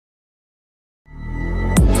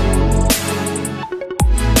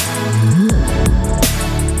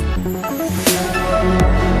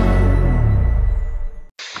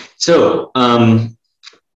So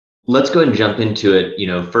let's go ahead and jump into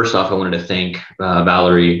it. First off, I wanted to thank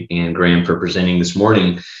Valerie and Graham for presenting this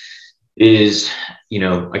morning.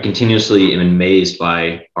 I continuously am amazed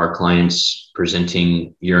by our clients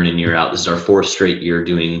presenting year in and year out. This is our fourth straight year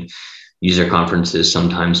doing user conferences,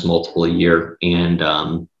 sometimes multiple a year. And,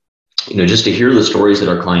 just to hear the stories that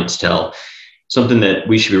our clients tell, something that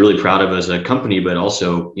we should be really proud of as a company, but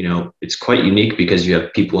also, it's quite unique because you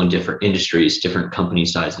have people in different industries, different company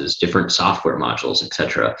sizes, different software modules, et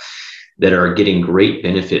cetera, that are getting great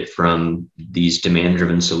benefit from these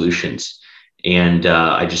demand-driven solutions. And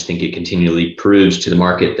I just think it continually proves to the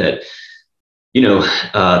market that,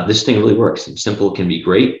 this thing really works. And simple can be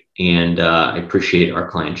great. And I appreciate our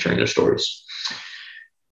clients sharing their stories.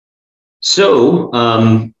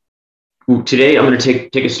 So today I'm going to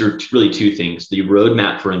take us through really two things: the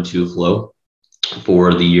roadmap for Intuiflow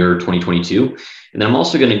for the year 2022. And then I'm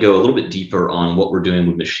also going to go a little bit deeper on what we're doing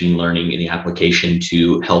with machine learning in the application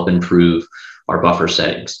to help improve our buffer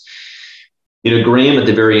settings. Graham, at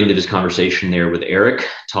the very end of his conversation there with Eric,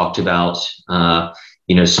 talked about,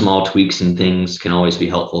 small tweaks and things can always be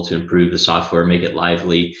helpful to improve the software, make it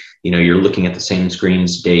lively. You're looking at the same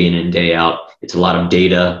screens day in and day out. It's a lot of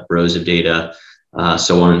data, rows of data,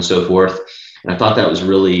 so on and so forth. And I thought that was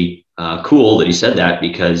really cool that he said that,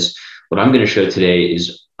 because what I'm going to show today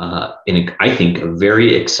is, I think, a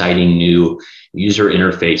very exciting new user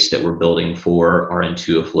interface that we're building for our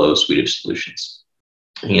Intuiflow suite of solutions.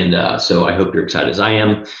 And so I hope you're excited as I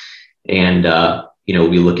am. And, we'll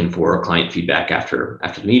be looking for client feedback after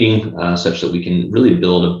the meeting, such that we can really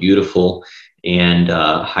build a beautiful and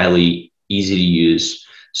highly easy to use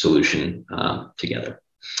solution together.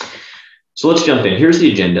 So let's jump in. Here's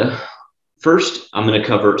the agenda. First, I'm going to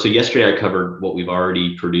cover, so yesterday I covered what we've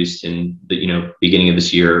already produced in the beginning of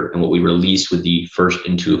this year and what we released with the first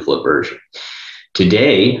Intuiflow version.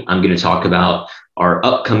 Today, I'm going to talk about our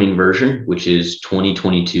upcoming version, which is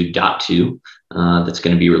 2022.2, that's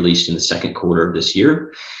going to be released in the second quarter of this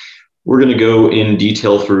year. We're going to go in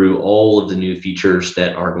detail through all of the new features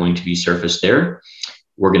that are going to be surfaced there.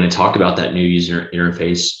 We're going to talk about that new user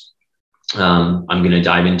interface. I'm going to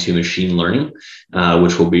dive into machine learning,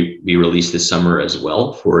 which will be released this summer as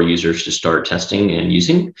well for users to start testing and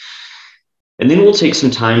using. And then we'll take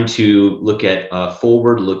some time to look at a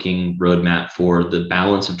forward-looking roadmap for the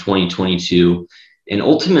balance of 2022 and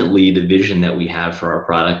ultimately the vision that we have for our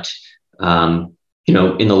product,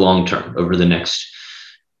 in the long term, over the next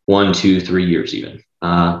 1, 2, 3 years even.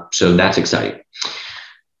 So that's exciting.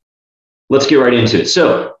 Let's get right into it.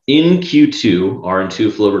 So in Q2, our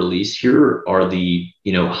Intuiflow release, here are the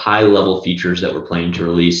high-level features that we're planning to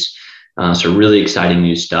release. So really exciting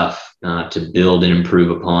new stuff to build and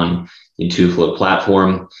improve upon the Intuiflow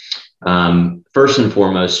platform. First and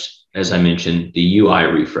foremost, as I mentioned, the UI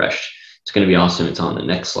refreshed. It's going to be awesome. It's on the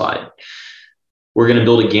next slide. We're going to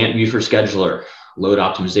build a Gantt view for scheduler, load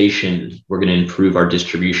optimization. We're going to improve our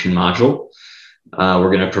distribution module.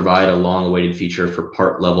 We're going to provide a long-awaited feature for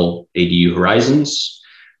part-level ADU horizons.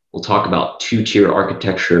 We'll talk about two-tier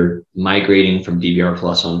architecture, migrating from DVR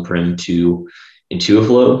Plus on-prem to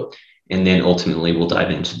Intuiflow, and then ultimately we'll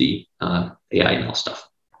dive into the AI ML stuff.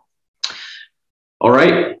 All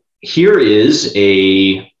right, here is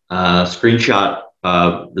a screenshot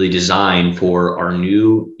really designed for our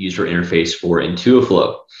new user interface for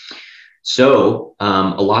Intuiflow. So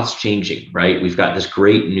a lot's changing, right? We've got this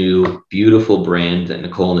great new, beautiful brand that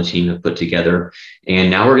Nicole and the team have put together.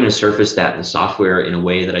 And now we're going to surface that in the software in a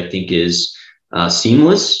way that I think is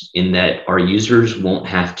seamless, in that our users won't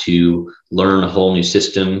have to learn a whole new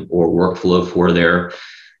system or workflow for their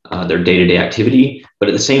day-to-day activity, but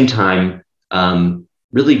at the same time,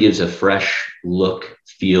 really gives a fresh look,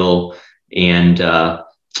 feel, and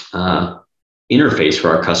interface for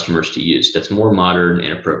our customers to use that's more modern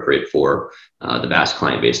and appropriate for the vast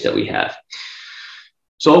client base that we have.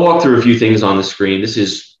 So I'll walk through a few things on the screen. This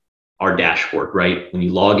is our dashboard, right? When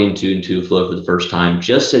you log into Intuiflow for the first time,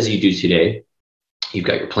 just as you do today, you've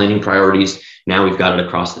got your planning priorities. Now we've got it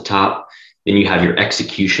across the top. Then you have your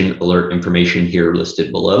execution alert information here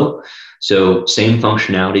listed below. So same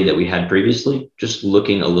functionality that we had previously, just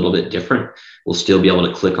looking a little bit different. We'll still be able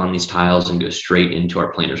to click on these tiles and go straight into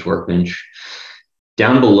our planner's workbench.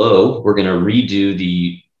 Down below, we're going to redo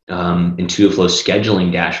the Intuiflow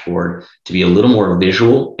scheduling dashboard to be a little more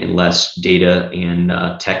visual and less data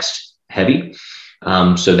and text heavy.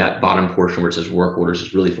 So that bottom portion where it says work orders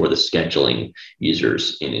is really for the scheduling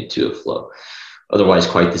users in Intuiflow. Otherwise,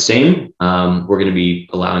 quite the same. We're going to be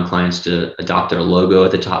allowing clients to adopt their logo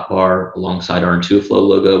at the top bar alongside our Intuiflow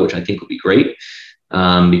logo, which I think will be great.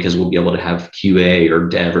 because we'll be able to have QA or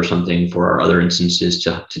dev or something for our other instances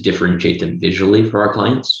to differentiate them visually for our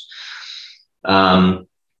clients. On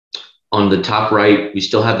the top right, we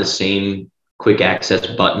still have the same quick access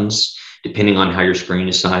buttons. Depending on how your screen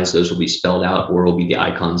is sized, those will be spelled out or will be the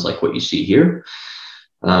icons like what you see here.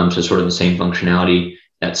 So sort of the same functionality.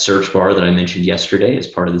 That search bar that I mentioned yesterday as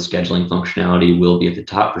part of the scheduling functionality will be at the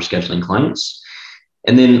top for scheduling clients.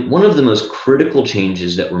 And then one of the most critical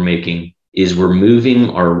changes that we're making is we're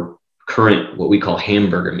moving our current, what we call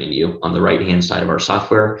hamburger menu on the right-hand side of our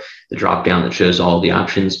software, the drop-down that shows all the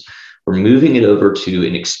options. We're moving it over to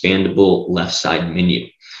an expandable left side menu.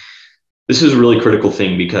 This is a really critical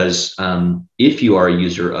thing because if you are a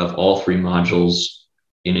user of all three modules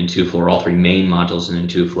in Intuiflow, or all three main modules in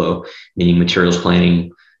Intuiflow, meaning materials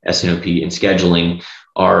planning, S&OP, and scheduling,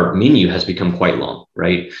 our menu has become quite long,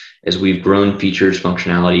 right? As we've grown features,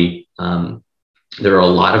 functionality, there are a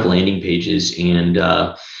lot of landing pages and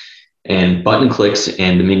button clicks,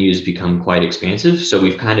 and the menu has become quite expansive. So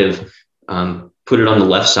we've kind of put it on the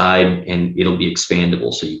left side and it'll be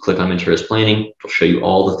expandable. So you click on materials planning, it'll show you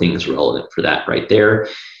all the things relevant for that right there.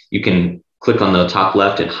 You can click on the top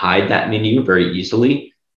left and hide that menu very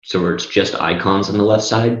easily. So where it's just icons on the left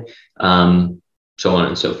side, so on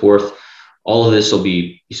and so forth. All of this will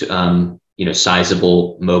be,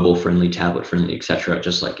 sizable, mobile friendly, tablet friendly, et cetera,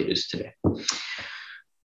 just like it is today.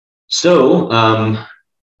 So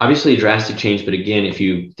obviously a drastic change, but again, if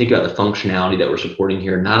you think about the functionality that we're supporting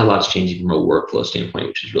here, not a lot's changing from a workflow standpoint,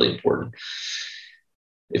 which is really important.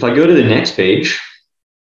 If I go to the next page,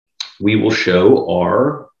 we will show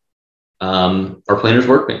our Planner's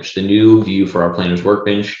Workbench, the new view for our Planner's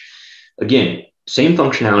Workbench. Again, same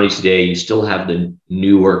functionality today. You still have the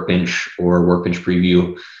new Workbench or Workbench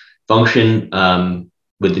Preview function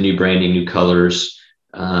with the new branding, new colors.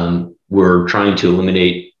 We're trying to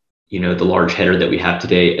eliminate, the large header that we have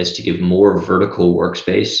today as to give more vertical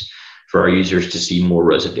workspace for our users to see more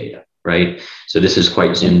rows of data, right? So this is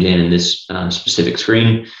quite zoomed in this specific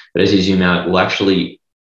screen, but as you zoom out, we'll actually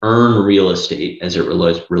earn real estate as it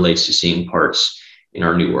relates to seeing parts in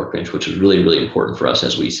our new Workbench, which is really, really important for us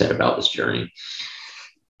as we set about this journey.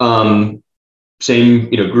 Same,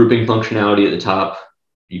 grouping functionality at the top.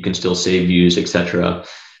 You can still save views, etc.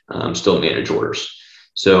 Still manage orders.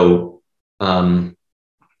 So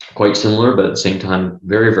quite similar, but at the same time,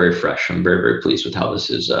 very, very fresh. I'm very, very pleased with how this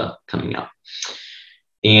is coming out.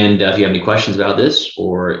 And if you have any questions about this,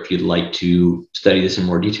 or if you'd like to study this in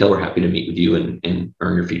more detail, we're happy to meet with you and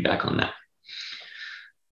earn your feedback on that.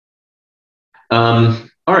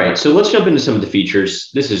 All right, so let's jump into some of the features.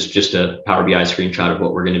 This is just a Power BI screenshot of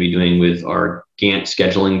what we're going to be doing with our Gantt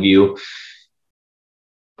scheduling view.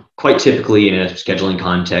 Quite typically in a scheduling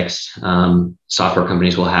context, software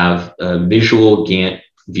companies will have a visual Gantt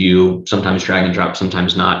view, sometimes drag and drop,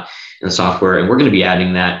 sometimes not, in the software, and we're going to be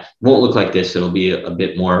adding that. It won't look like this. It'll be a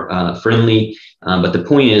bit more friendly, but the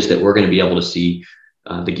point is that we're going to be able to see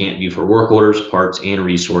the Gantt view for work orders, parts, and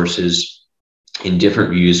resources in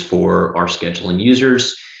different views for our scheduling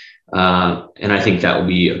users. And I think that will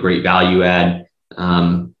be a great value add,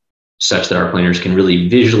 such that our planners can really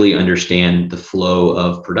visually understand the flow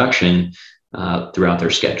of production throughout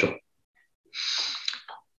their schedule.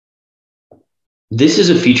 This is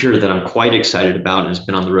a feature that I'm quite excited about and has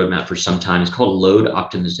been on the roadmap for some time. It's called load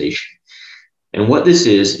optimization. And what this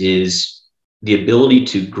is the ability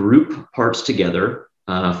to group parts together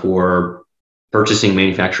for purchasing,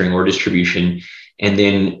 manufacturing, or distribution, and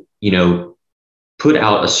then, put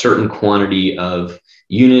out a certain quantity of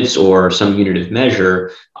units or some unit of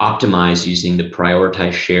measure optimized using the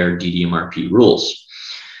prioritize share DDMRP rules.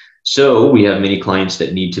 So we have many clients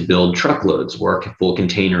that need to build truckloads, work full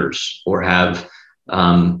containers, or have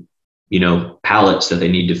pallets that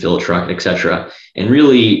they need to fill a truck, et cetera. And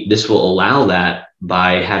really, this will allow that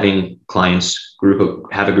by having clients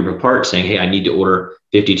have a group of parts saying, hey, I need to order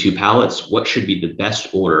 52 pallets. What should be the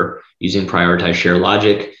best order using prioritize share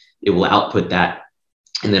logic? It will output that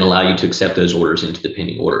and then allow you to accept those orders into the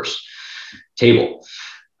pending orders table.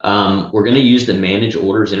 We're going to use the manage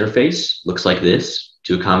orders interface, looks like this,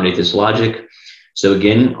 to accommodate this logic. So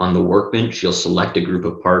again, on the workbench, you'll select a group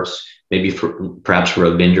of parts, maybe perhaps for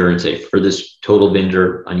a vendor, and say, for this total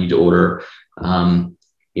vendor, I need to order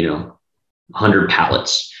 100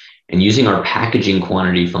 pallets. And using our packaging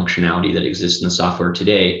quantity functionality that exists in the software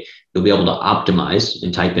today, you'll be able to optimize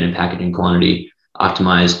and type in a packaging quantity,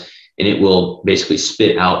 optimize, and it will basically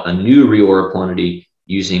spit out a new reorder quantity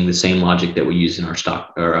using the same logic that we use in our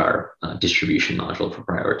stock or our distribution module for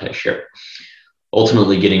prioritize share.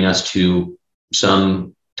 Ultimately getting us to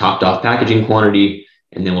some topped off packaging quantity,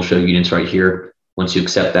 and then we'll show units right here. Once you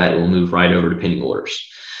accept that, it will move right over to pending orders.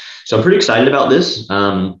 So I'm pretty excited about this.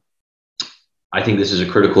 I think this is a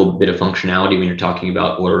critical bit of functionality when you're talking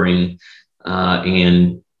about ordering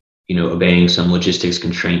and obeying some logistics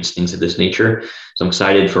constraints, things of this nature. So I'm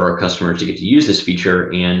excited for our customers to get to use this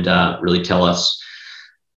feature and really tell us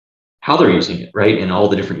how they're using it, right? And all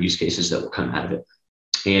the different use cases that will come out of it.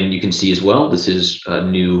 And you can see as well, this is the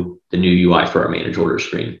new UI for our manage order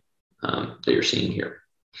screen that you're seeing here.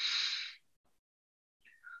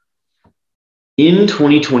 In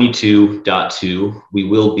 2022.2, we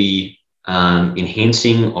will be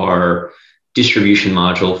enhancing our distribution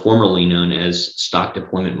module, formerly known as stock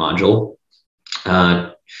deployment module.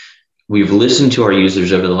 We've listened to our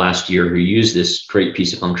users over the last year who use this great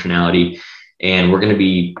piece of functionality, and we're going to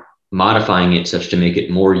be modifying it such to make it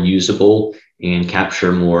more usable and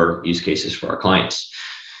capture more use cases for our clients.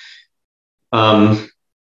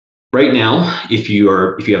 Right now, if you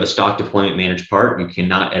have a stock deployment managed part, you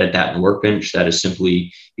cannot edit that in the workbench. That is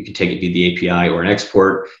simply, you can take it via the API or an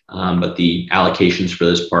export, but the allocations for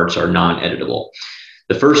those parts are non-editable.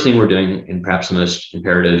 The first thing we're doing, and perhaps the most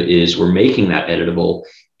imperative, is we're making that editable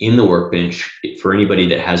in the workbench for anybody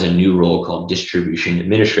that has a new role called distribution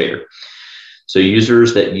administrator. So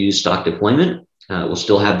users that use stock deployment will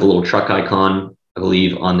still have the little truck icon, I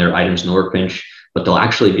believe, on their items in the workbench, but they'll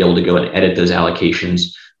actually be able to go and edit those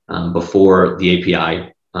allocations before the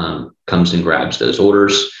API comes and grabs those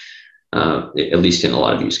orders, at least in a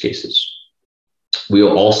lot of use cases. We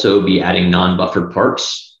will also be adding non-buffered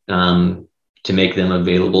parts to make them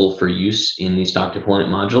available for use in the stock deployment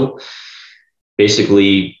module.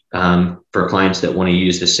 Basically, for clients that want to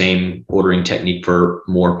use the same ordering technique for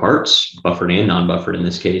more parts, buffered and non-buffered in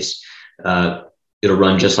this case, it'll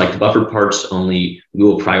run just like the buffered parts, only we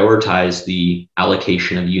will prioritize the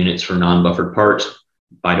allocation of units for non-buffered parts,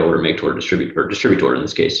 buy to order, make to order, distribute to order in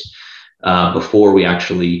this case, before we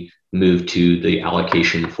actually move to the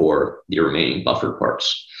allocation for the remaining buffered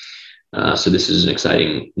parts. So this is an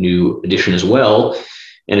exciting new addition as well.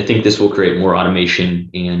 And I think this will create more automation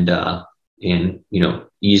and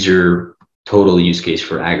easier total use case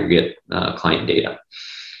for aggregate client data.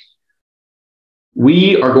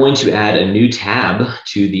 We are going to add a new tab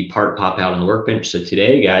to the part pop out on the workbench. So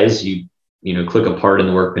today, guys, you click a part in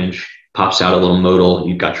the workbench, pops out a little modal.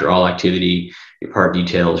 You've got your all activity, your part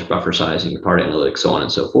details, your buffer sizing, your part analytics, so on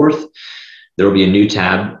and so forth. There will be a new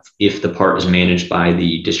tab if the part is managed by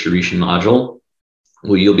the distribution module,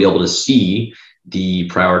 where you'll be able to see the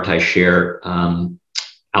prioritized share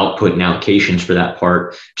output and allocations for that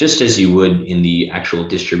part, just as you would in the actual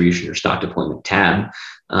distribution or stock deployment tab,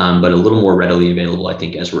 but a little more readily available, I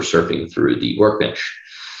think, as we're surfing through the workbench.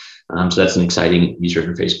 So that's an exciting user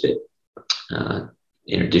interface bit,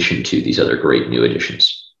 in addition to these other great new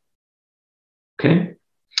additions. Okay,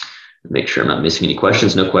 make sure I'm not missing any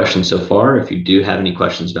questions. No questions so far. If you do have any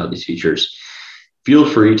questions about these features, feel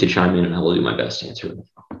free to chime in and I will do my best to answer them.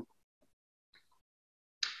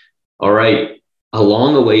 All right. A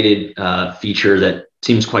long-awaited feature that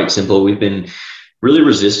seems quite simple. We've been really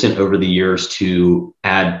resistant over the years to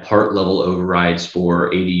add part-level overrides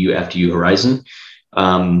for ADU, FDU Horizon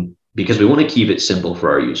because we want to keep it simple for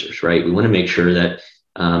our users, right? We want to make sure that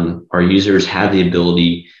our users have the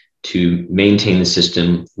ability to maintain the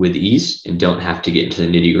system with ease and don't have to get into the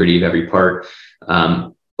nitty-gritty of every part.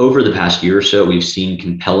 Over the past year or so, we've seen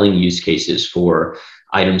compelling use cases for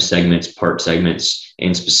item segments, part segments,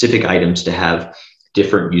 and specific items to have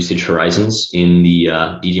different usage horizons in the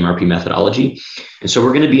DDMRP methodology. And so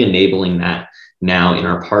we're going to be enabling that now in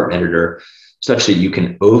our part editor such that you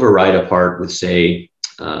can override a part with, say,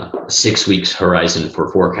 6 weeks horizon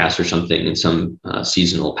for forecast or something in some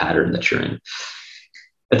seasonal pattern that you're in.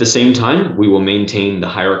 At the same time, we will maintain the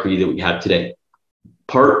hierarchy that we have today.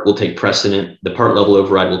 Part will take precedent. The part level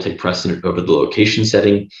override will take precedent over the location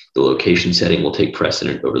setting. The location setting will take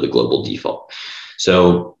precedent over the global default.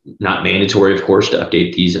 So not mandatory, of course, to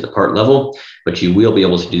update these at the part level, but you will be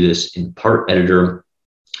able to do this in part editor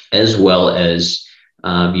as well as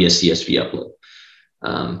via CSV upload.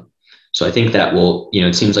 So I think that will,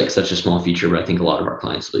 it seems like such a small feature, but I think a lot of our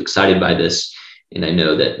clients will be excited by this. And I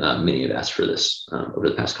know that many have asked for this over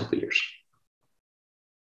the past couple of years.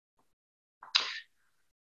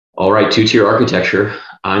 All right, two-tier architecture.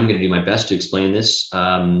 I'm going to do my best to explain this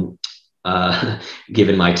given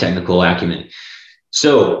my technical acumen.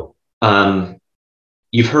 So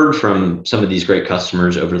you've heard from some of these great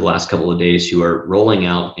customers over the last couple of days who are rolling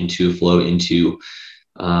out Intuiflow into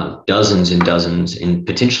dozens and dozens and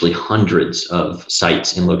potentially hundreds of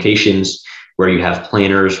sites and locations where you have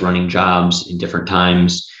planners running jobs in different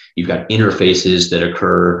times. You've got interfaces that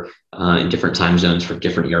occur in different time zones for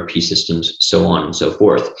different ERP systems, so on and so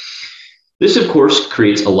forth. This, of course,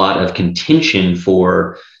 creates a lot of contention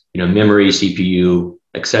for memory, CPU,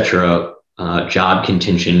 etc., job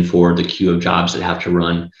contention for the queue of jobs that have to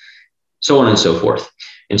run, so on and so forth.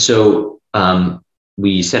 And so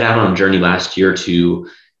we set out on a journey last year to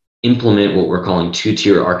implement what we're calling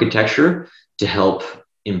two-tier architecture to help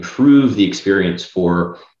improve the experience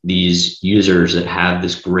for these users that have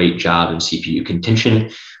this great job in CPU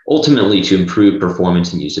contention, ultimately to improve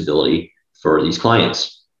performance and usability for these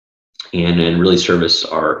clients and really service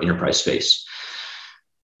our enterprise space.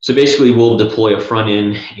 So basically, we'll deploy a front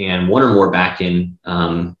end and one or more back end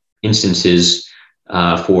instances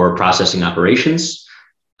for processing operations.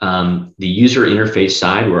 The user interface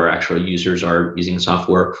side, where actual users are using the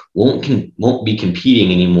software, won't be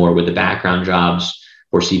competing anymore with the background jobs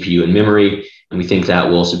for CPU and memory, and we think that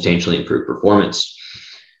will substantially improve performance.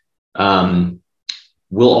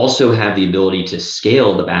 We'll also have the ability to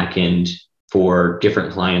scale the back end for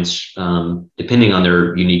different clients, depending on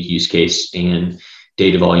their unique use case and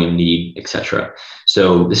data volume need, etc.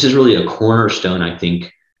 So this is really a cornerstone, I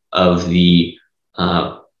think, of the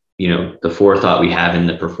the forethought we have in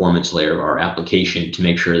the performance layer of our application to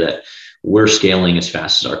make sure that we're scaling as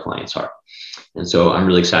fast as our clients are. And so I'm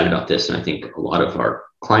really excited about this. And I think a lot of our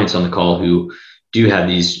clients on the call who do have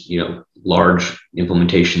these, large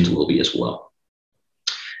implementations will be as well.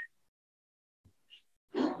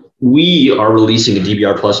 We are releasing a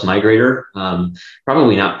DBR Plus migrator,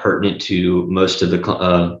 probably not pertinent to most of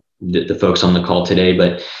the folks on the call today,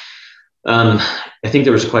 but I think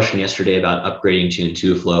there was a question yesterday about upgrading to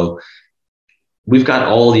Intuiflow. We've got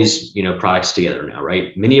all these, products together now,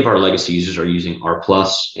 right? Many of our legacy users are using R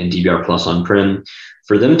Plus and DBR Plus on-prem.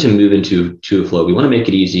 For them to move into Intuiflow, we want to make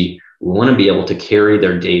it easy. We want to be able to carry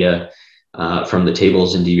their data from the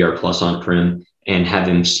tables in DBR Plus on-prem and have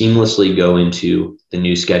them seamlessly go into the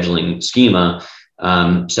new scheduling schema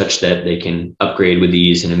such that they can upgrade with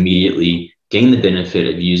ease and immediately gain the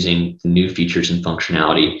benefit of using the new features and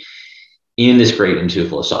functionality in this great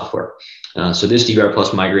Intuiflow software. So this DBR Plus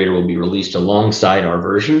migrator will be released alongside our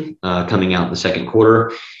version coming out in the second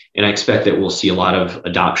quarter. And I expect that we'll see a lot of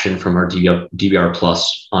adoption from our DBR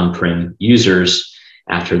Plus on-prem users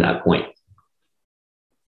after that point.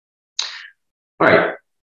 All right,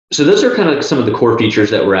 so those are kind of some of the core features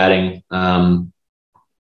that we're adding.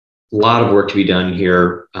 A lot of work to be done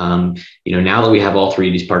here. Now that we have all three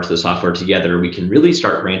of these parts of the software together, we can really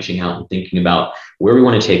start branching out and thinking about where we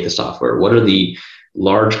want to take the software. What are the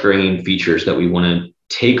large grain features that we want to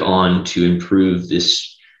take on to improve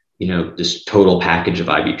this, this total package of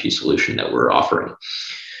IBP solution that we're offering?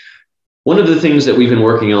 One of the things that we've been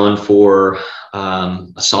working on for a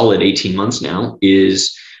solid 18 months now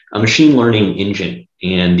is a machine learning engine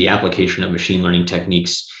and the application of machine learning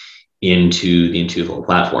techniques into the Intuiflow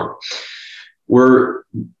platform.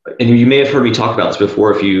 And you may have heard me talk about this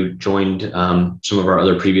before if you joined some of our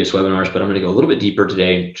other previous webinars, but I'm going to go a little bit deeper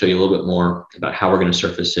today, show you a little bit more about how we're going to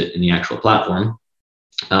surface it in the actual platform.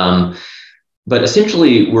 But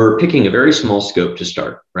essentially, we're picking a very small scope to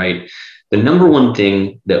start, right? The number one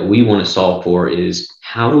thing that we want to solve for is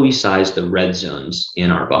how do we size the red zones in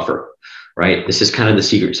our buffer, right? This is kind of the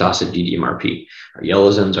secret sauce of DDMRP. Our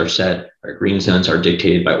yellow zones are set, our green zones are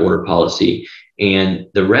dictated by order policy. And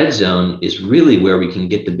the red zone is really where we can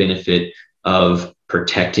get the benefit of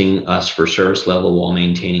protecting us for service level while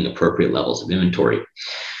maintaining appropriate levels of inventory.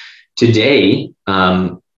 Today,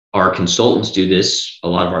 our consultants do this. A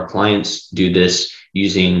lot of our clients do this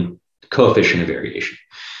using coefficient of variation.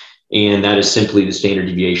 And that is simply the standard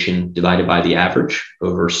deviation divided by the average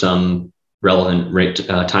over some relevant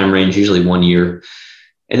time range, usually 1 year.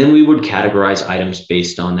 And then we would categorize items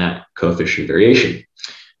based on that coefficient of variation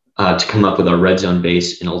to come up with our red zone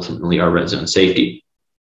base and ultimately our red zone safety.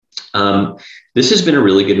 This has been a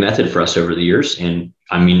really good method for us over the years. And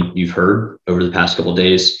I mean, you've heard over the past couple of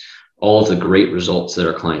days, all of the great results that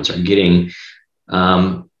our clients are getting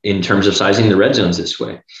in terms of sizing the red zones this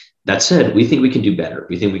way. That said, we think we can do better.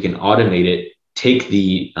 We think we can automate it, take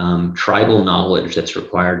the tribal knowledge that's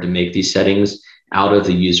required to make these settings out of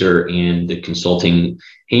the user and the consulting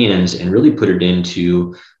hands and really put it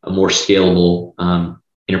into a more scalable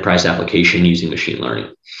enterprise application using machine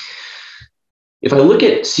learning. If I look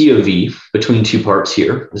at COV between two parts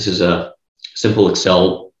here, this is a simple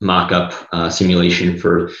Excel mock-up simulation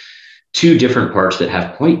for two different parts that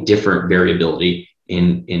have quite different variability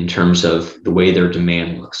in terms of the way their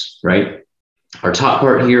demand looks, right? Our top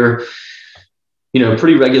part here,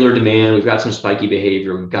 pretty regular demand. We've got some spiky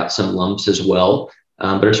behavior. We've got some lumps as well,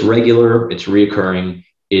 but it's regular, it's reoccurring.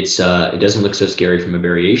 it doesn't look so scary from a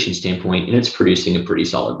variation standpoint, and it's producing a pretty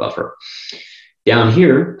solid buffer. Down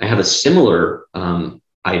here, I have a similar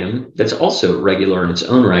item that's also regular in its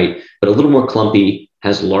own right, but a little more clumpy,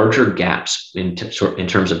 has larger gaps in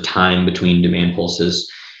terms of time between demand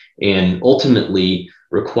pulses, and ultimately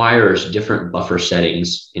requires different buffer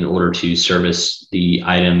settings in order to service the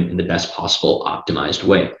item in the best possible optimized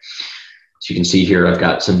way. So you can see here, I've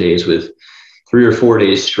got some days with 3 or 4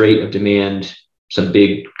 days straight of demand, some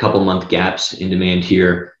big couple month gaps in demand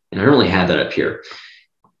here, and I don't really have that up here.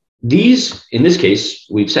 These, in this case,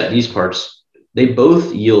 we've set these parts, they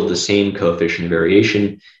both yield the same coefficient of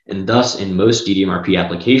variation, and thus in most DDMRP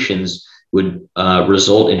applications would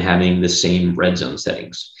result in having the same red zone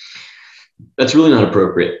settings. That's really not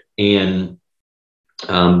appropriate. And,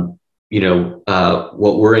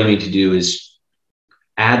 what we're aiming to do is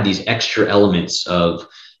add these extra elements of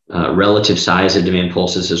relative size of demand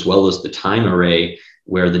pulses, as well as the time array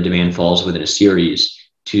where the demand falls within a series,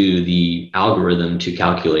 to the algorithm to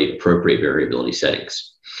calculate appropriate variability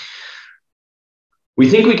settings. We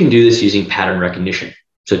think we can do this using pattern recognition.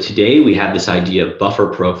 So today we have this idea of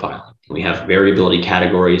buffer profiling. We have variability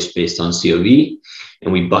categories based on COV,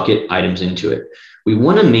 and we bucket items into it. We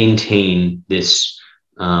want to maintain this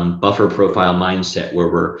buffer profile mindset where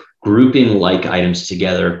we're grouping like items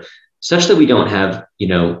together such that we don't have,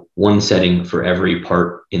 one setting for every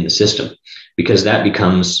part in the system, because that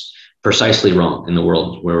becomes precisely wrong in the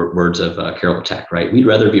words of Carol Tech, right? We'd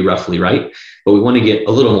rather be roughly right, but we want to get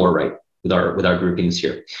a little more right with our groupings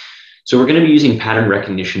here. So we're going to be using pattern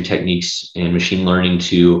recognition techniques and machine learning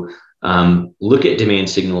to look at demand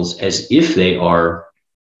signals as if they are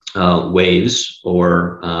waves,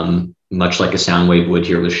 or much like a sound wave would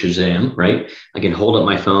here with Shazam, right? I can hold up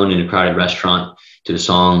my phone in a crowded restaurant to the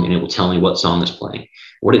song, and it will tell me what song is playing.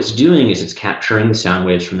 What it's doing is it's capturing the sound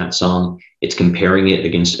waves from that song. It's comparing it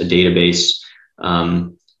against a database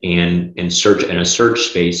and a search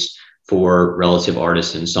space for relative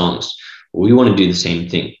artists and songs. We want to do the same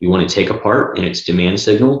thing. We want to take a part in its demand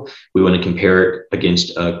signal. We want to compare it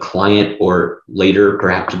against a client or later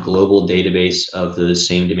perhaps a global database of the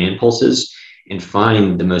same demand pulses and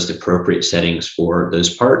find the most appropriate settings for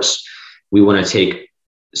those parts. We want to take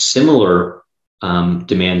similar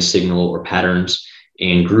demand signal or patterns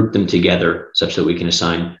and group them together such that we can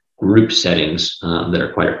assign group settings that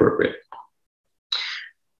are quite appropriate.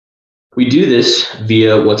 We do this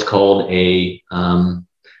via what's called a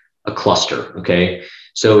cluster, okay?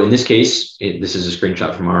 So in this case, this is a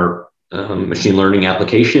screenshot from our machine learning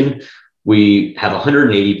application. We have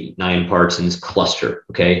 189 parts in this cluster,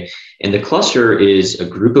 okay? And the cluster is a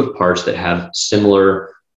group of parts that have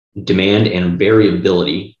similar demand and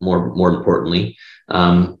variability, more importantly,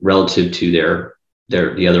 relative to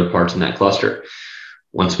the other parts in that cluster.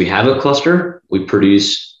 Once we have a cluster, we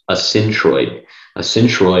produce a centroid. A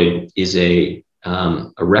centroid is a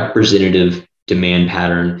representative demand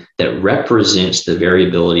pattern that represents the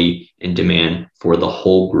variability in demand for the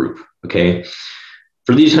whole group, okay?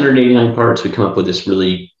 For these 189 parts, we come up with this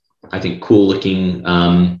really, I think, cool looking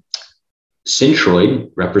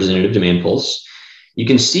centroid representative demand pulse. You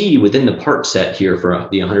can see within the part set here for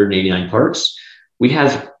the 189 parts, we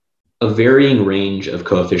have a varying range of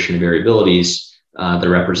coefficient variabilities that are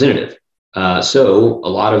representative. So a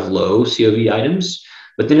lot of low COV items,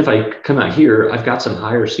 but then if I come out here, I've got some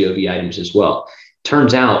higher COV items as well.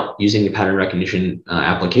 Turns out, using the pattern recognition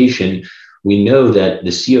application, we know that the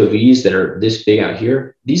COVs that are this big out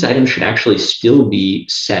here, these items should actually still be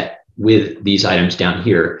set with these items down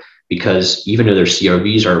here, because even though their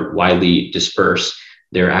COVs are widely dispersed,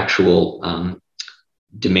 their actual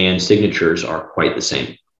demand signatures are quite the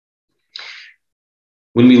same.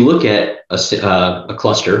 When we look at a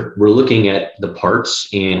cluster, we're looking at the parts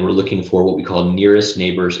and we're looking for what we call nearest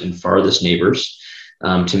neighbors and farthest neighbors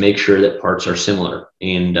to make sure that parts are similar.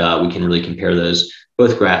 And we can really compare those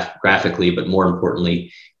both graphically, but more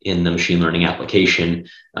importantly, in the machine learning application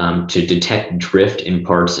to detect drift in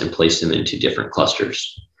parts and place them into different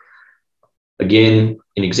clusters. Again,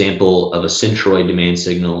 an example of a centroid demand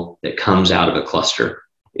signal that comes out of a cluster.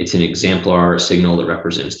 It's an exemplar signal that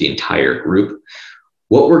represents the entire group.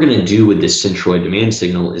 What we're going to do with this centroid demand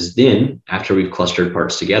signal is then, after we've clustered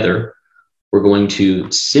parts together, we're going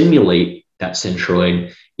to simulate that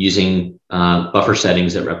centroid using buffer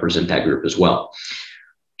settings that represent that group as well.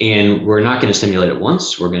 And we're not going to simulate it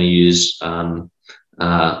once. We're going to use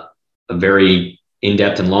a very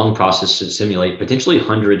in-depth and long process to simulate potentially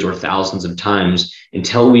hundreds or thousands of times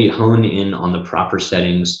until we hone in on the proper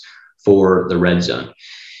settings for the red zone.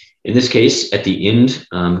 In this case, at the end,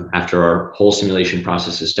 after our whole simulation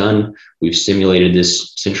process is done, we've simulated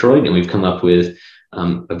this centroid and we've come up with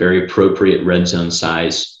a very appropriate red zone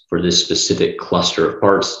size for this specific cluster of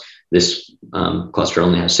parts. This cluster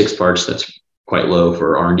only has 6 parts. That's quite low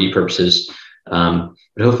for R&D purposes.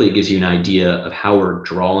 But hopefully it gives you an idea of how we're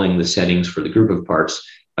drawing the settings for the group of parts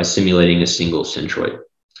by simulating a single centroid.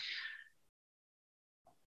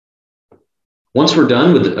 Once we're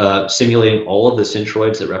done with simulating all of the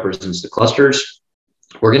centroids that represents the clusters,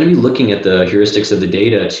 we're going to be looking at the heuristics of the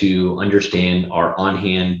data to understand our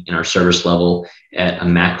on-hand and our service level at a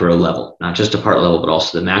macro level, not just a part level, but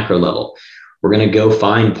also the macro level. We're going to go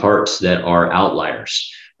find parts that are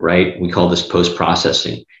outliers, right? We call this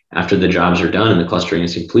post-processing. After the jobs are done and the clustering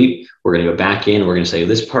is complete, we're going to go back in. We're going to say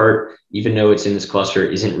this part, even though it's in this cluster,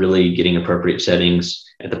 isn't really getting appropriate settings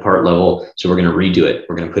at the part level. So we're going to redo it.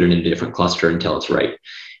 We're going to put it in a different cluster until it's right.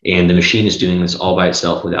 And the machine is doing this all by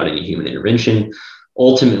itself without any human intervention,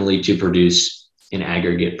 ultimately to produce an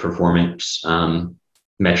aggregate performance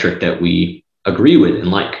metric that we agree with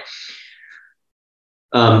and like.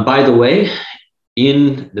 By the way,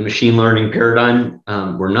 in the machine learning paradigm,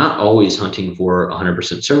 we're not always hunting for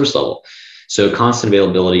 100% service level. So constant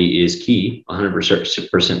availability is key.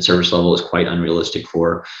 100% service level is quite unrealistic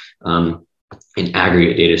for an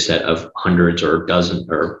aggregate data set of hundreds or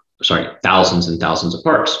thousands and thousands of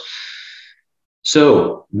parts.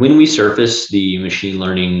 So when we surface the machine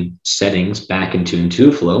learning settings back into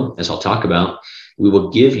Intuiflow, as I'll talk about, we will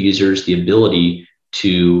give users the ability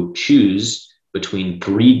to choose between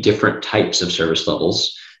 3 different types of service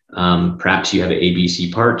levels. Perhaps you have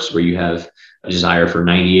ABC parts where you have a desire for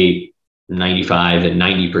 98, 95, and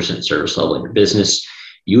 90% service level in your business.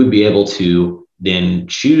 You would be able to then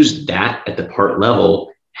choose that at the part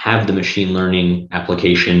level, have the machine learning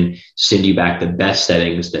application send you back the best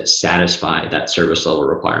settings that satisfy that service level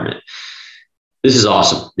requirement. This is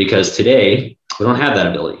awesome because today we don't have that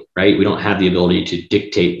ability, right? We don't have the ability to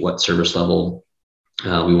dictate what service level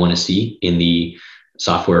we want to see in the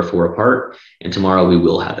software for a part, and tomorrow we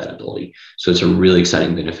will have that ability. So it's a really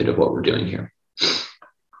exciting benefit of what we're doing here.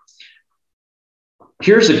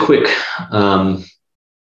 Here's a quick,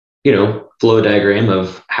 flow diagram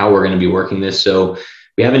of how we're going to be working this. So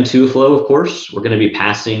we have Intuiflow, of course. We're going to be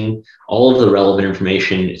passing all of the relevant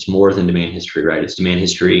information. It's more than demand history, right? It's demand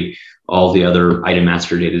history, all the other item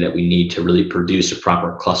master data that we need to really produce a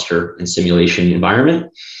proper cluster and simulation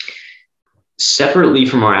environment. Separately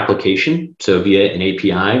from our application, so via an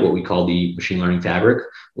API, what we call the machine learning fabric,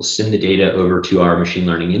 we'll send the data over to our machine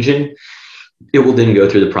learning engine. It will then go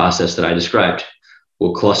through the process that I described.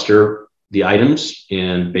 We'll cluster the items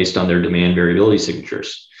and based on their demand variability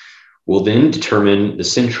signatures. We'll then determine the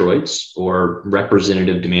centroids or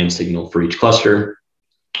representative demand signal for each cluster.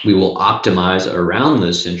 We will optimize around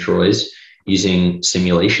those centroids using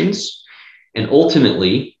simulations. And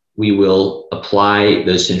ultimately, we will apply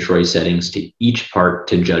those centroid settings to each part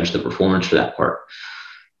to judge the performance for that part.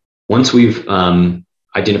 Once we've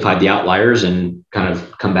identified the outliers and kind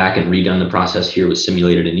of come back and redone the process here with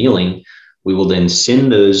simulated annealing, we will then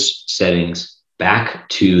send those settings back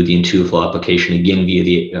to the Intuiflow application, again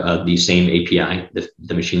via the same API,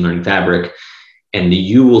 the machine learning fabric, and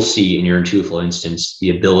you will see in your Intuiflow instance the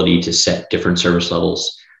ability to set different service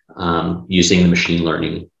levels using the machine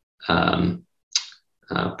learning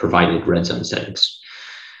provided red zone settings.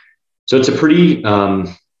 So it's a pretty,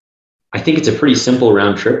 I think it's a pretty simple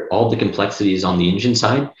round trip. All the complexity is on the engine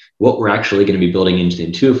side. What we're actually going to be building into the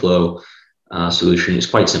Intuiflow solution is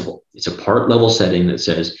quite simple. It's a part level setting that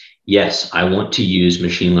says, yes, I want to use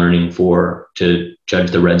machine learning to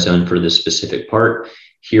judge the red zone for this specific part.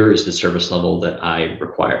 Here is the service level that I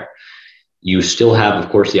require. You still have, of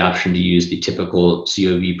course, the option to use the typical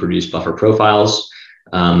COV produced buffer profiles.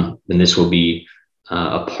 And this will be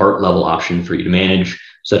a part level option for you to manage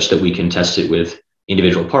such that we can test it with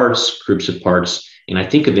individual parts, groups of parts. And I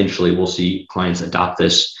think eventually we'll see clients adopt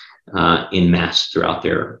this in mass throughout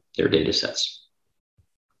their data sets.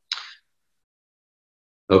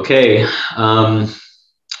 Okay.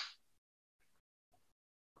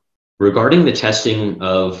 Regarding the testing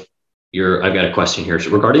of I've got a question here.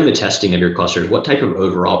 So regarding the testing of your clusters, what type of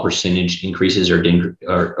overall percentage increases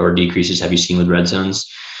or decreases have you seen with red zones?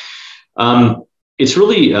 It's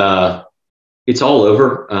really, it's all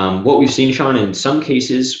over. What we've seen, Sean, in some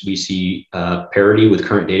cases, we see parity with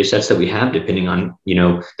current data sets that we have, depending on,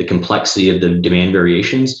 the complexity of the demand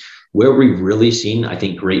variations. Where we've really seen, I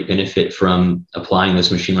think, great benefit from applying this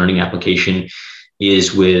machine learning application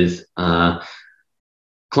is with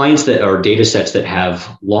clients that are data sets that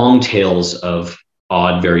have long tails of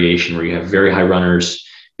odd variation, where you have very high runners,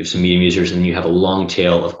 you have some medium users, and then you have a long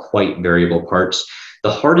tail of quite variable parts.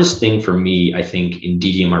 The hardest thing for me, I think, in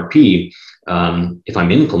DDMRP if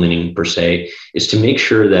I'm implementing per se, is to make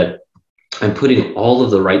sure that I'm putting all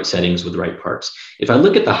of the right settings with the right parts. If I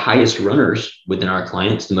look at the highest runners within our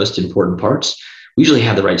clients, the most important parts, we usually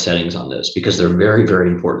have the right settings on those because they're very, very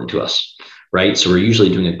important to us, right? So we're usually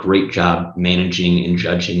doing a great job managing and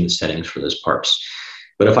judging the settings for those parts.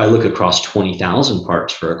 But if I look across 20,000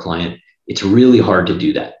 parts for a client, it's really hard to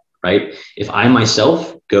do that, right? If I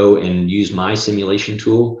myself go and use my simulation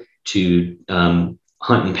tool to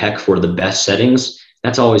hunt and peck for the best settings,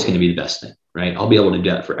 that's always going to be the best thing, right? I'll be able to do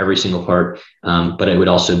that for every single part, but it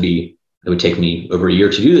would take me over a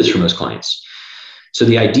year to do this for most clients. So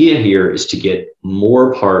the idea here is to get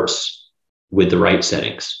more parts with the right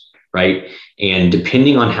settings, right? And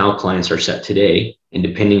depending on how clients are set today, and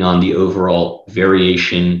depending on the overall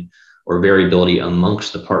variation or variability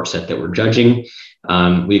amongst the part set that we're judging,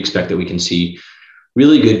 we expect that we can see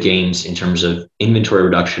really good gains in terms of inventory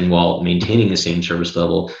reduction while maintaining the same service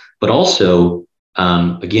level, but also,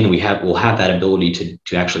 again, we'll have that ability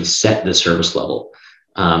to actually set the service level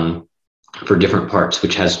for different parts,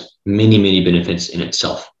 which has many, many benefits in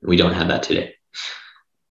itself. We don't have that today.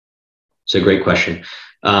 So great question.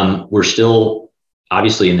 We're still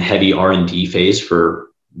obviously in the heavy R&D phase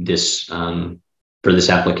for this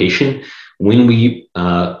application. When we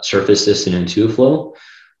surface this in Intuiflow,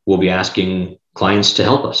 we'll be asking clients to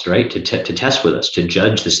help us, right? To test with us, to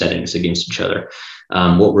judge the settings against each other.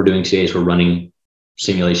 What we're doing today is we're running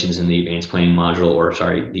simulations in the advanced planning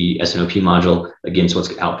module, the S&OP module against what's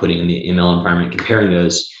outputting in the ML environment, comparing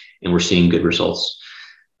those, and we're seeing good results.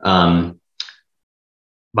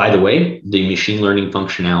 By the way, the machine learning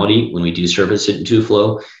functionality, when we do service it in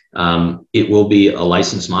Intuiflow, it will be a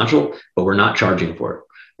licensed module, but we're not charging for it,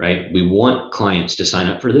 right? We want clients to sign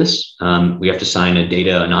up for this. We have to sign a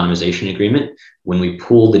data anonymization agreement. When we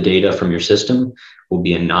pull the data from your system, we'll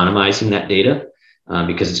be anonymizing that data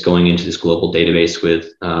because it's going into this global database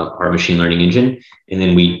with our machine learning engine. And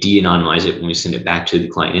then we de-anonymize it when we send it back to the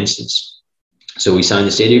client instance. So we sign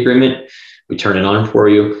this data agreement, we turn it on for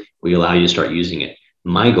you, we allow you to start using it.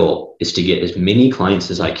 My goal is to get as many clients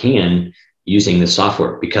as I can using this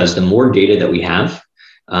software, because the more data that we have,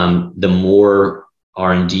 the more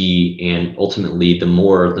R&D and ultimately the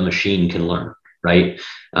more the machine can learn, right?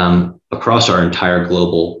 Across our entire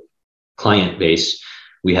global client base,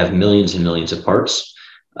 we have millions and millions of parts.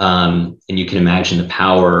 And you can imagine the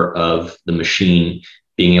power of the machine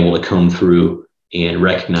being able to comb through and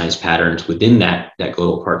recognize patterns within that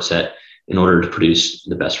global part set in order to produce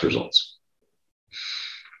the best results.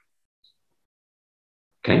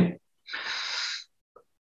 Okay.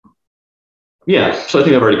 Yeah, so I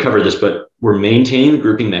think I've already covered this, but we're maintaining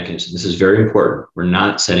grouping mechanism. This is very important. We're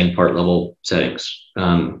not setting part level settings.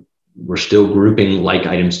 We're still grouping like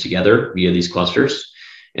items together via these clusters.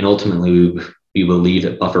 And ultimately, we believe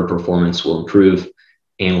that buffer performance will improve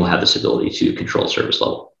and we'll have this ability to control service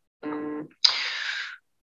level.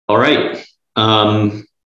 All right.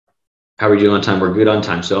 How are we doing on time? We're good on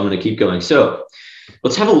time. So I'm going to keep going. So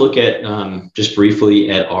let's have a look at just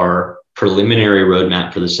briefly at our preliminary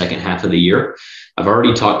roadmap for the second half of the year. I've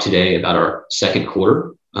already talked today about our second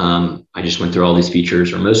quarter. I just went through all these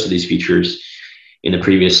features, or most of these features, in the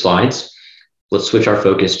previous slides. Let's switch our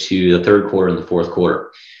focus to the third quarter and the fourth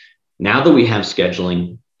quarter. Now that we have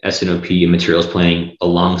scheduling, S&OP, and materials planning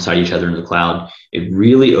alongside each other in the cloud, it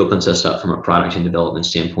really opens us up from a product and development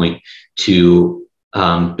standpoint to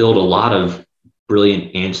build a lot of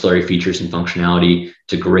brilliant ancillary features and functionality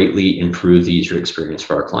to greatly improve the user experience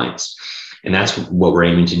for our clients. And that's what we're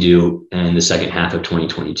aiming to do in the second half of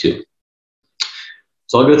 2022.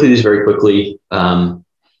 So I'll go through these very quickly.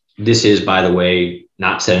 This is, by the way,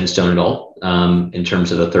 not set in stone at all. In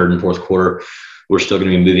terms of the third and fourth quarter, we're still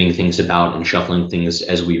going to be moving things about and shuffling things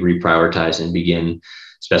as we reprioritize and begin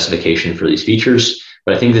specification for these features.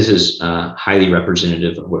 But I think this is highly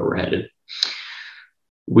representative of where we're headed.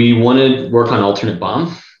 We want to work on alternate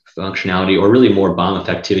BOM functionality, or really more BOM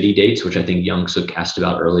effectivity dates, which I think Young Suk asked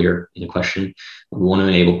about earlier in the question. We want to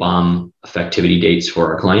enable BOM effectivity dates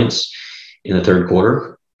for our clients in the third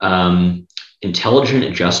quarter. Intelligent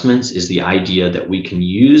adjustments is the idea that we can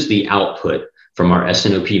use the output from our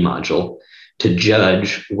S&OP module to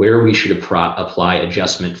judge where we should apply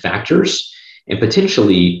adjustment factors and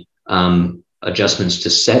potentially adjustments to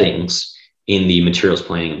settings in the materials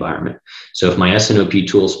planning environment. So if my S&OP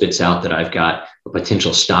tool spits out that I've got a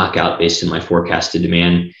potential stock out based on my forecasted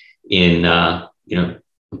demand in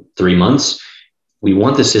 3 months, we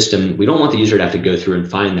want the system, we don't want the user to have to go through and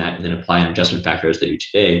find that and then apply an adjustment factor as they do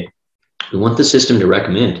today. We want the system to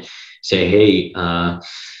recommend, say, hey,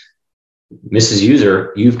 Mrs.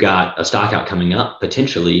 User, you've got a stock out coming up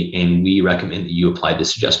potentially, and we recommend that you apply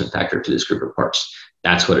this adjustment factor to this group of parts.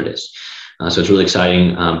 That's what it is. So it's really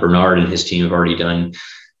exciting. Bernard and his team have already done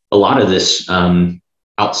a lot of this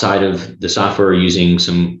outside of the software, using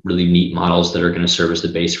some really neat models that are going to serve as the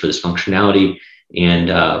base for this functionality. And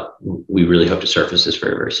we really hope to surface this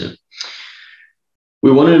very, very soon.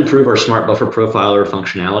 We want to improve our smart buffer profiler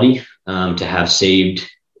functionality to have saved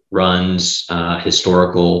runs,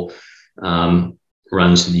 historical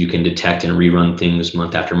runs that you can detect and rerun things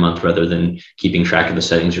month after month rather than keeping track of the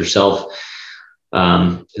settings yourself.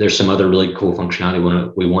 There's some other really cool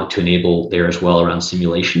functionality we want to enable there as well around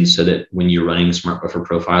simulation, so that when you're running the smart buffer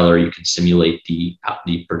profiler, you can simulate the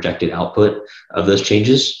projected output of those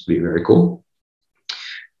changes. It'd be very cool.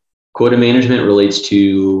 Quota management relates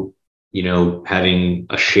to, having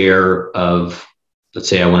a share of, let's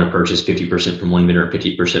say I want to purchase 50% from one vendor,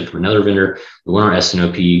 50% from another vendor. We want our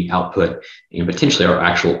S&OP output and potentially our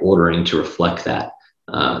actual ordering to reflect that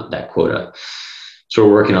quota. So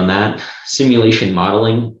we're working on that. Simulation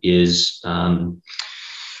modeling is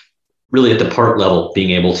really at the part level,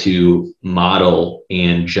 being able to model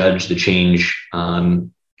and judge the change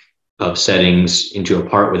of settings into a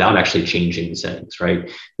part without actually changing the settings,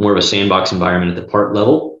 right? More of a sandbox environment at the part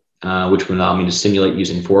level, which would allow me to simulate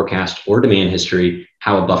using forecast or demand history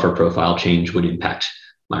how a buffer profile change would impact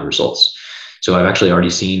my results. So I've actually already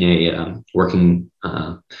seen a working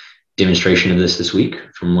demonstration of this week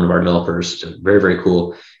from one of our developers. So very, very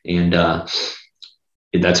cool. And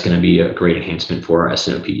that's going to be a great enhancement for our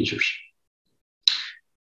S&OP users.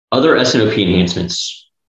 Other S&OP enhancements.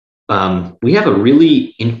 We have a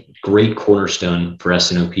really great cornerstone for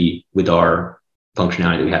S&OP with our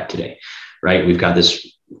functionality we have today, right? We've got this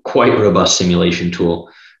quite robust simulation tool.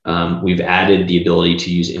 We've added the ability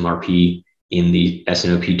to use MRP in the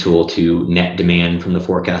S&OP tool to net demand from the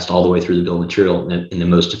forecast all the way through the bill of material in the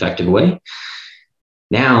most effective way.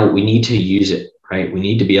 Now we need to use it, right? We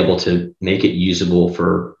need to be able to make it usable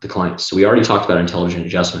for the clients. So we already talked about intelligent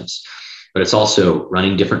adjustments, but it's also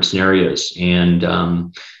running different scenarios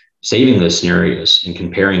and saving those scenarios and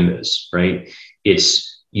comparing those, right?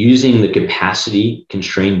 It's using the capacity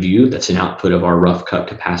constrained view that's an output of our rough cut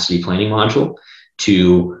capacity planning module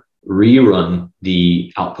to rerun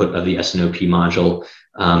the output of the S&OP module,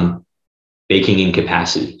 baking in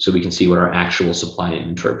capacity, so we can see what our actual supply and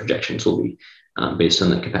inventory projections will be based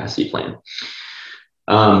on the capacity plan.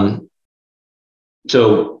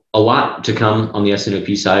 So a lot to come on the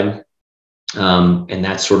S&OP side. And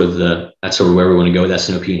that's sort of where we want to go with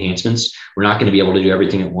S&OP enhancements. We're not going to be able to do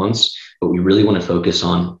everything at once, but we really want to focus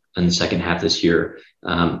on in the second half this year,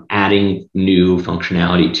 adding new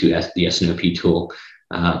functionality to the S&OP tool,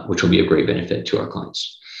 which will be a great benefit to our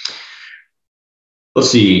clients.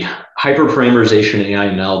 Let's see, hyperparameterization and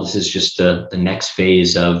AI/ML. This is just the next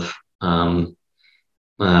phase of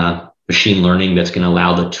machine learning that's going to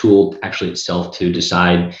allow the tool actually itself to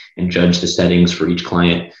decide and judge the settings for each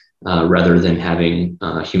client, rather than having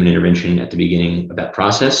human intervention at the beginning of that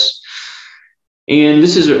process. And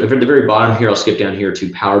this is at the very bottom here. I'll skip down here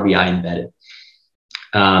to Power BI embedded.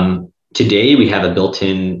 Today, we have a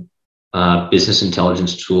built-in business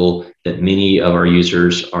intelligence tool that many of our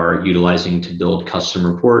users are utilizing to build custom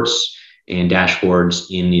reports and dashboards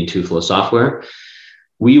in the Intuiflow software.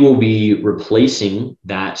 We will be replacing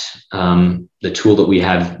that, the tool that we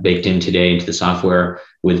have baked in today into the software,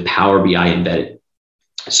 with Power BI embedded.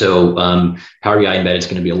 So Power BI embedded is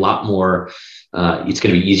going to be a lot more, it's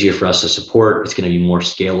going to be easier for us to support. It's going to be more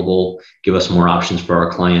scalable, give us more options for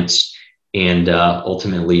our clients. And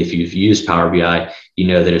ultimately, if you've used Power BI, you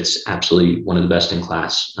know that it's absolutely one of the best in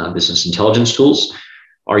class business intelligence tools.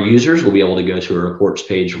 Our users will be able to go to a reports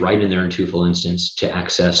page right in their Intuiflow instance to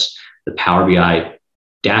access the Power BI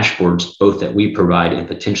dashboards, both that we provide and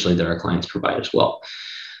potentially that our clients provide as well.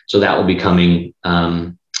 So that will be coming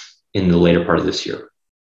in the later part of this year.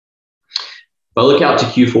 But look out to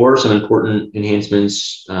Q4, some important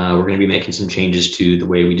enhancements. We're going to be making some changes to the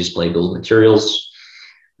way we display bill of materials.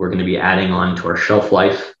 We're going to be adding on to our shelf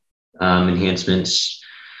life enhancements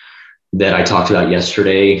that I talked about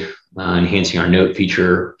yesterday, enhancing our note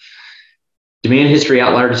feature. Demand history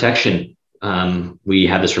outlier detection. We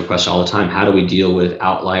have this request all the time. How do we deal with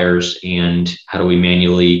outliers, and how do we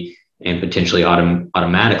manually and potentially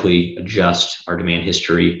automatically adjust our demand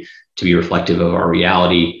history to be reflective of our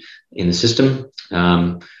reality in the system?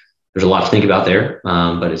 There's a lot to think about there,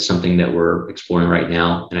 but it's something that we're exploring right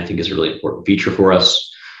now, and I think is a really important feature for us.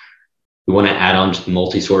 We want to add on to the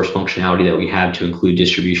multi-source functionality that we have to include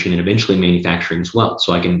distribution and eventually manufacturing as well.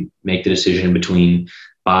 So I can make the decision between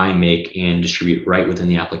buy, make, and distribute right within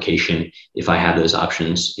the application if I have those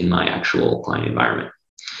options in my actual client environment.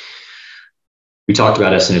 We talked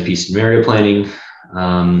about S&OP scenario planning,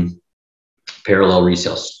 parallel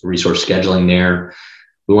resource scheduling there.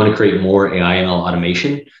 We want to create more AI/ML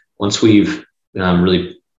automation. Once we've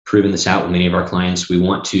really proven this out with many of our clients, we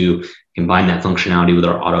want to combine that functionality with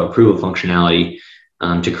our auto approval functionality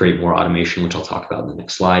to create more automation, which I'll talk about in the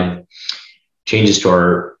next slide. Changes to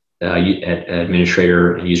our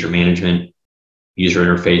administrator and user management user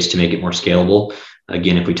interface to make it more scalable.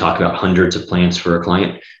 Again, if we talk about hundreds of plans for a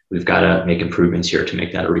client, we've got to make improvements here to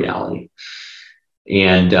make that a reality.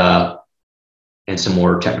 And some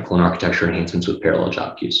more technical and architecture enhancements with parallel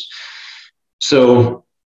job queues. So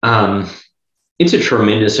it's a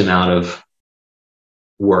tremendous amount of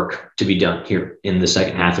work to be done here in the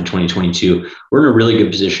second half of 2022. We're in a really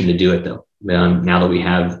good position to do it though, now that we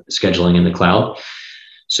have scheduling in the cloud.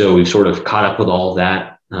 So we've sort of caught up with all of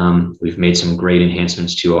that. We've made some great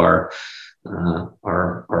enhancements to our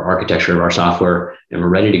architecture of our software, and we're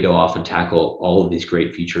ready to go off and tackle all of these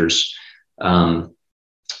great features.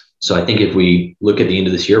 So I think if we look at the end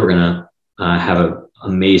of this year, we're going to have an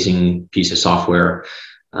amazing piece of software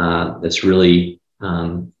that's really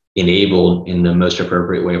enabled in the most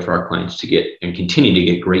appropriate way for our clients to get and continue to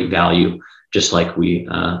get great value, just like we've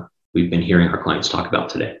been hearing our clients talk about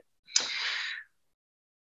today.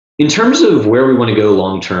 In terms of where we want to go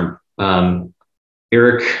long term,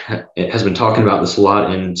 Eric has been talking about this a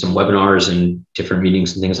lot in some webinars and different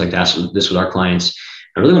meetings and things like that. So this with our clients.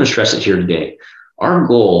 I really want to stress it here today. Our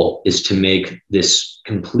goal is to make this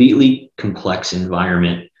completely complex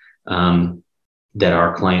environment that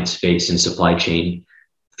our clients face in supply chain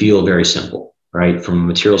feel very simple, right? From a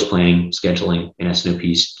materials planning, scheduling, and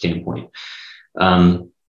S&OP standpoint.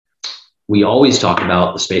 We always talk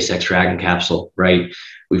about the SpaceX Dragon capsule, right?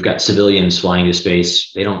 We've got civilians flying to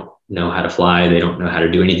space. They don't know how to fly. They don't know how to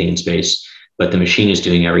do anything in space, but the machine is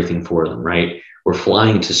doing everything for them, right? We're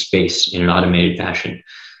flying to space in an automated fashion.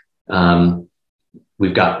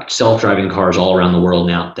 We've got self-driving cars all around the world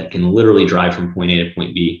now that can literally drive from point A to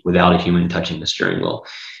point B without a human touching the steering wheel.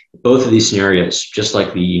 Both of these scenarios, just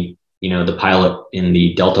like the pilot in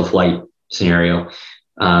the Delta flight scenario,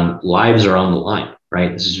 lives are on the line,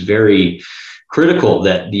 right? This is very critical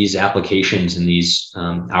that these applications and these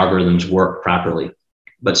algorithms work properly.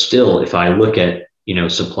 But still, if I look at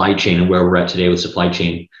supply chain and where we're at today with supply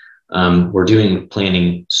chain, we're doing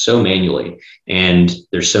planning so manually, and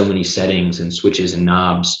there's so many settings and switches and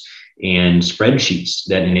knobs and spreadsheets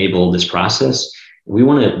that enable this process. We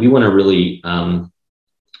want to really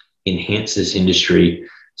enhance this industry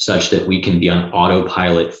such that we can be on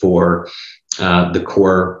autopilot for the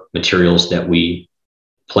core materials that we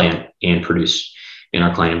plan and produce in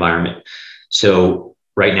our client environment. So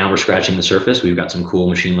right now we're scratching the surface. We've got some cool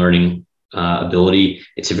machine learning ability.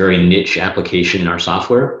 It's a very niche application in our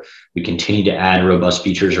software. We continue to add robust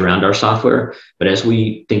features around our software, but as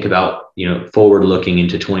we think about forward looking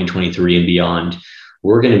into 2023 and beyond,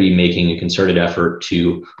 we're going to be making a concerted effort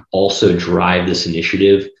to also drive this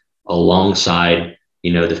initiative alongside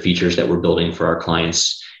the features that we're building for our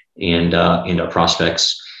clients and our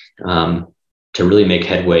prospects to really make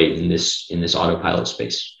headway in this autopilot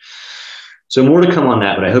space. So more to come on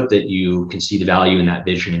that, but I hope that you can see the value in that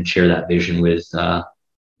vision and share that vision with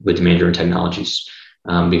Demand-Driven Technologies,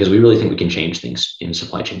 because we really think we can change things in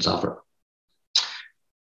supply chain software.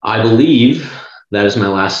 I believe that is my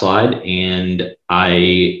last slide, and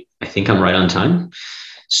I think I'm right on time.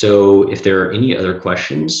 So if there are any other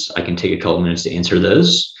questions, I can take a couple minutes to answer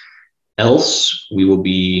those. Else, we will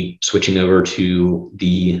be switching over to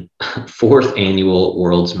the 4th annual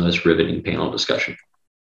World's Most Riveting Panel discussion.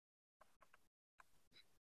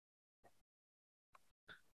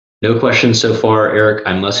 No questions so far, Eric.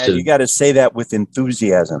 I must have. You got to say that with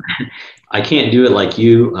enthusiasm. I can't do it like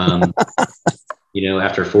you.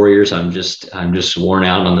 After 4 years, I'm just worn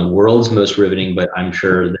out on the world's most riveting, but I'm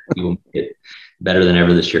sure that we will make it better than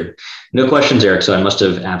ever this year. No questions, Eric. So I must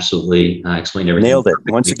have absolutely explained everything. Nailed it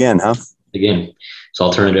once again, huh? Again. So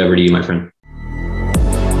I'll turn it over to you, my friend.